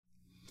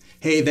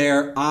Hey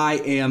there, I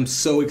am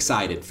so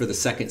excited for the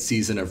second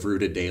season of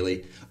Rooted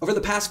Daily. Over the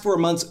past 4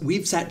 months,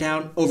 we've sat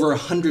down over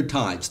 100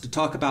 times to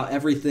talk about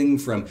everything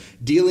from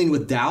dealing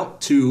with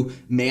doubt to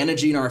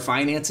managing our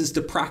finances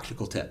to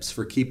practical tips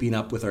for keeping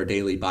up with our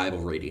daily Bible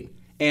reading.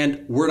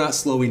 And we're not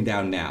slowing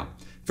down now.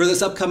 For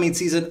this upcoming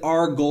season,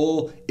 our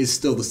goal is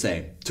still the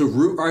same, to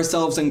root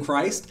ourselves in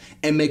Christ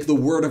and make the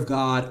Word of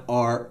God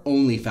our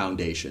only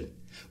foundation.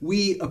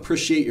 We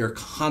appreciate your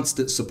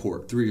constant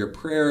support through your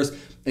prayers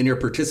and your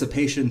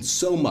participation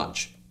so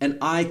much, and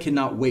I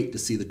cannot wait to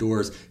see the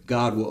doors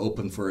God will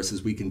open for us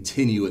as we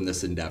continue in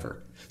this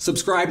endeavor.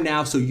 Subscribe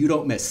now so you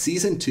don't miss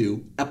Season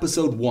 2,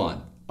 Episode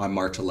 1 on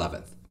March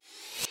 11th.